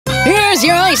Here's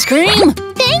your ice cream!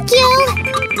 Thank you!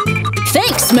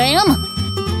 Thanks, ma'am!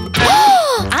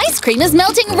 Ice cream is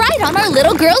melting right on our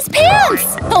little girl's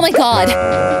pants! Oh my god!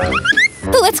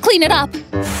 Let's clean it up!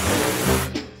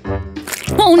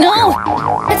 Oh no!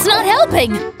 It's not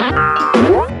helping!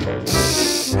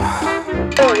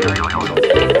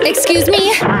 Excuse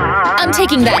me? I'm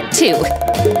taking that too.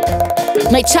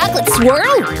 My chocolate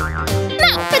swirl?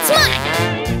 No, it's mine!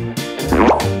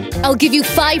 I'll give you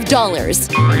 $5.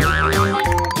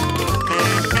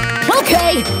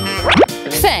 Okay!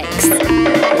 Thanks.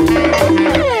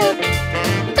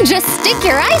 Just stick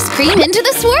your ice cream into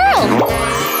the swirl!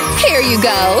 Here you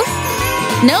go!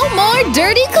 No more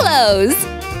dirty clothes!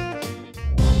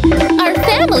 Our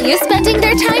family is spending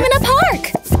their time in a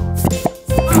park!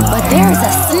 But there's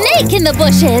a snake in the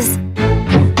bushes!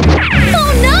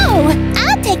 Oh no!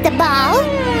 I'll take the ball!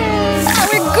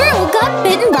 Our girl got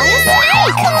bitten by a snake!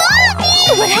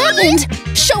 Mommy! What happened?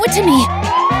 Show it to me!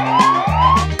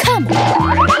 Come!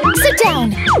 Sit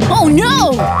down! Oh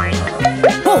no!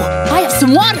 Oh, I have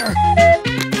some water!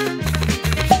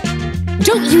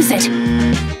 Don't use it!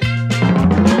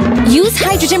 Use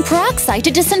hydrogen peroxide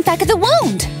to disinfect the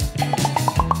wound!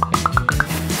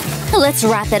 Let's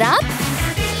wrap it up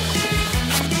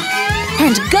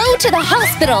and go to the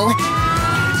hospital!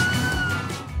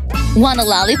 Want a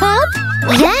lollipop?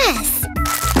 Yes!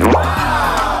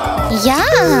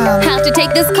 Yum! Have to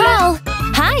take this call!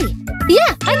 Hi!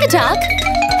 Yeah, I can talk!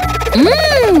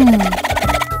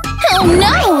 Oh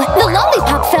no! The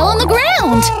lollipop fell on the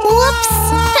ground! Whoops!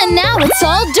 And now it's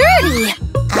all dirty!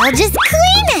 I'll just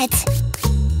clean it!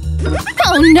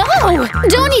 Oh no!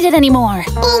 Don't eat it anymore!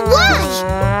 Well, why?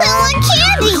 I want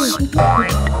candy!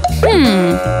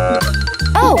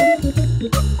 Oh!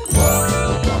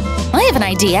 I have an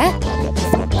idea!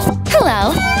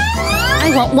 Hello!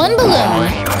 I want one balloon!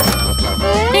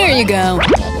 Here you go!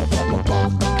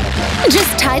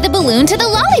 Just tie the balloon to the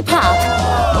lollipop!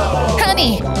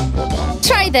 Honey,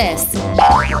 try this!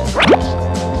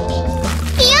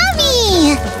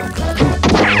 Yummy!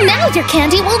 Now your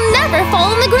candy will never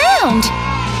fall on the ground!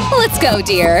 Let's go,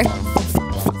 dear!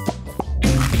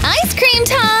 Ice cream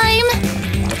time!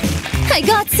 I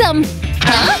got some…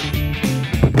 Huh?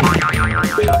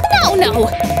 No!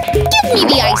 Give me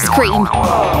the ice cream!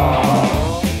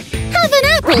 Have an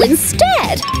apple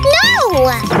instead!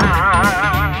 No!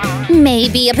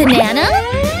 Maybe a banana?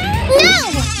 No!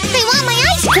 I want my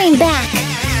ice cream back!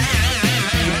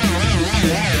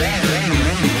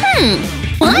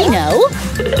 I know!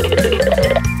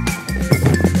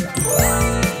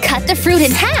 Cut the fruit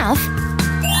in half.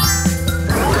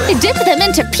 Dip them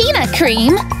into peanut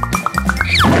cream.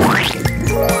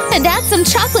 And add some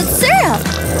chocolate syrup.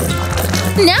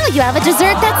 Now you have a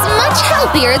dessert that's much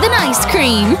healthier than ice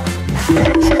cream.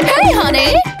 Hey,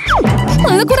 honey!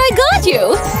 Look what I got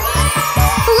you!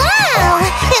 Wow!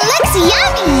 It looks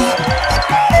yummy!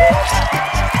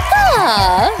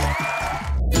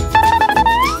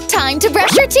 Time to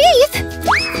brush your teeth!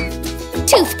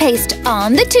 Toothpaste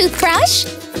on the toothbrush.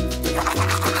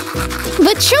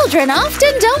 But children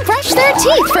often don't brush their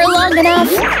teeth for long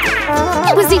enough.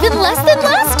 It was even less than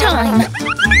last time.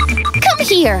 Come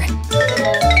here.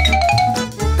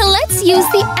 Let's use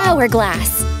the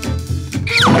hourglass.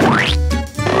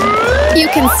 You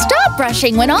can stop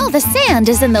brushing when all the sand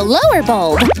is in the lower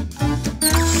bulb.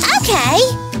 Okay!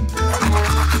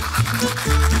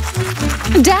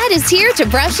 Dad is here to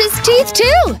brush his teeth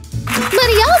too! But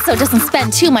he also doesn't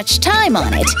spend too much time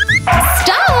on it.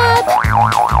 Stop!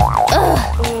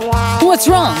 Ugh. What's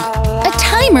wrong? A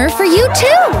timer for you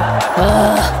too!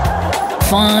 Ugh.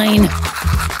 Fine.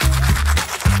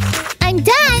 I'm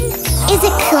done! Is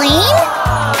it clean?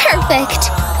 Perfect!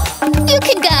 You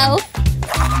can go!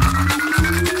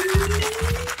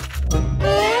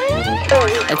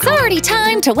 It's already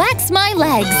time to wax my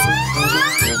legs.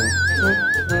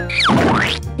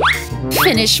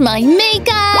 Finish my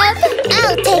makeup!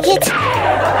 I'll take it!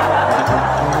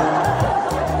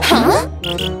 Huh?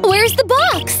 Where's the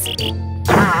box?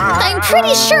 I'm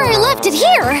pretty sure I left it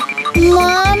here!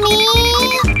 Mommy!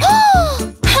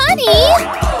 Honey!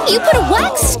 You put a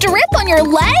wax strip on your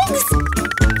legs?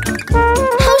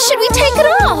 How should we take it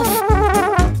off?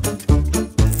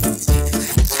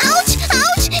 Ouch!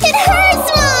 Ouch! It hurts,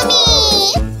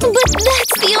 Mommy! But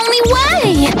that's the only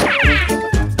way!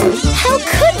 How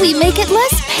could we make it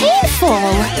less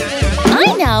painful? I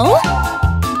know!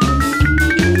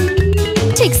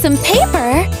 Take some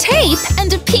paper, tape,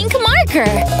 and a pink marker.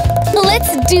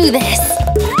 Let's do this.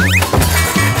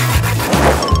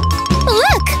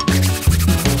 Look!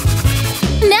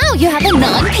 Now you have a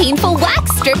non-painful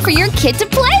wax strip for your kid to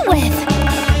play with.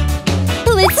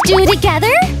 Let's do it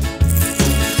together.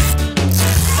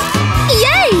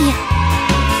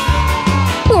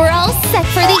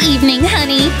 for the evening,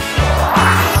 honey.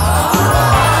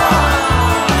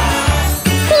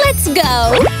 Let's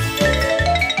go.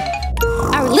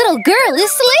 Our little girl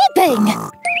is sleeping.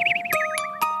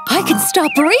 I can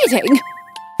stop reading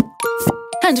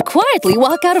and quietly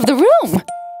walk out of the room.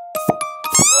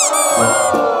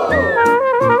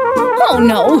 Oh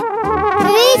no.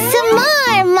 Read some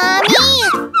more, Mommy!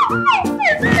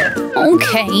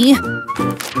 Okay.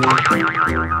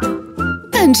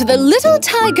 And the little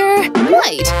tiger…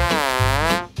 Wait.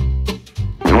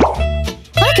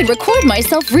 I can record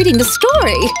myself reading the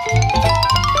story.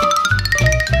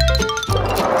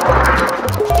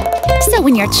 So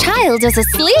when your child is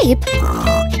asleep,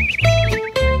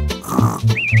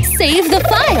 save the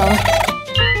file.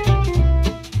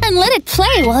 And let it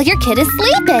play while your kid is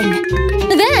sleeping.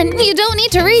 Then you don't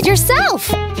need to read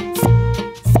yourself.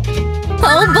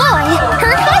 Oh boy,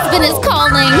 her husband is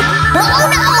calling. Oh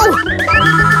no!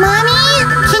 Mommy,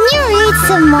 can you read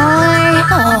some more?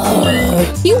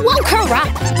 Oh, you woke her up.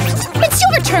 It's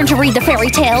your turn to read the fairy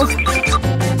tale.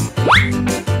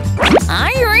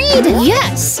 I read.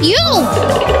 Yes, you.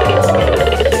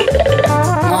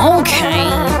 Okay,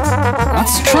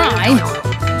 let's try.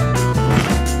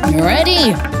 You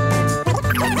ready?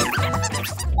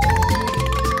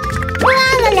 La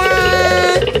la la!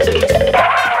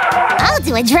 I'll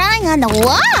do a drawing on the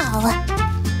wall!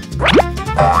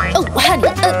 Oh, honey,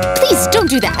 please don't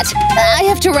do that. I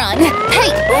have to run.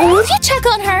 Hey, will you check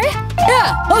on her?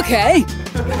 Yeah, okay.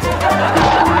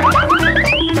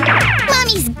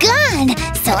 Mommy's gone,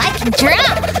 so I can draw!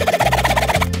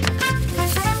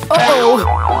 Uh-oh.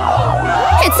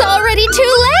 It's already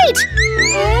too late!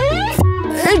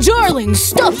 Darling,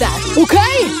 stop that,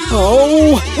 okay?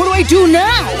 Oh, what do I do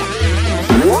now?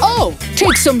 Oh,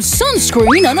 take some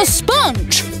sunscreen and a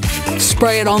sponge.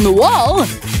 Spray it on the wall.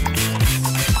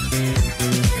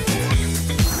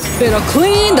 It'll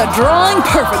clean the drawing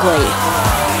perfectly.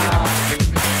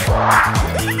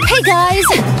 Hey guys,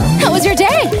 how was your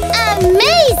day?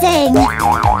 Amazing!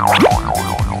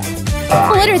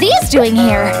 What are these doing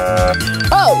here?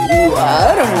 Oh,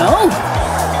 I don't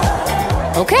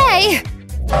know. Okay.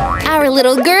 Our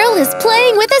little girl is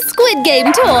playing with a Squid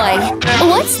Game toy.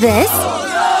 What's this?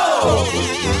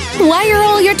 Why are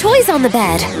all your toys on the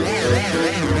bed?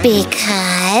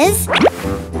 Because…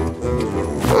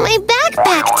 my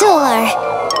backpack tore!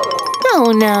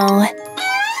 Oh no.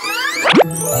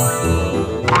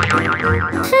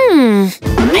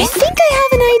 I think I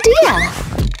have an idea.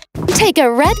 Take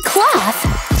a red cloth,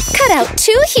 cut out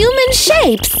 2 human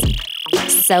shapes,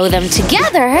 sew them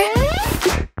together,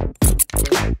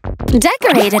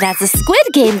 decorate it as a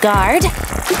Squid Game guard,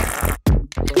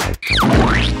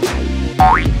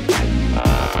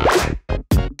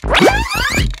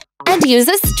 and use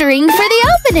a string for the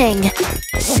opening.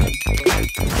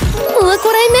 Look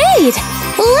what I made!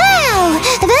 Wow!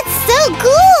 That's so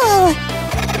cool!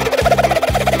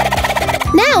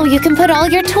 Now you can put all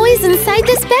your toys inside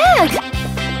this bag.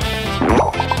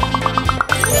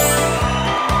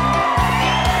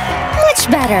 Much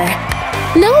better.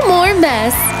 No more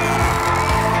mess.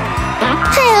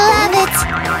 I love it!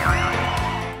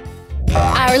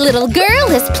 Our little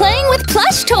girl is playing with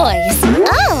plush toys.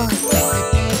 Oh!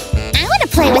 I want to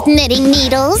play with knitting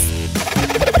needles.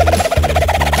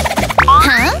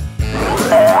 Huh?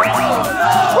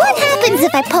 What happens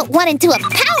if I put one into a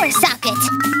power socket?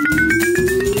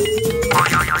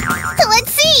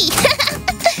 Let's see!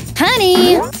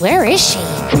 Honey, where is she?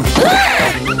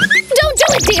 Don't do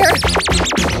it, dear!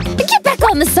 Get back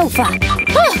on the sofa.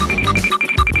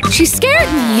 She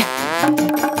scared me.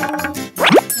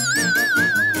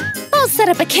 I'll set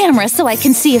up a camera so I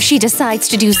can see if she decides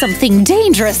to do something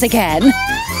dangerous again.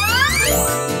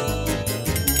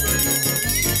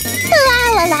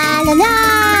 La la la la la!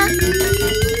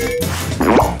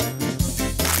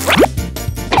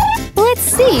 Let's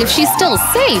see if she's still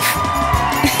safe.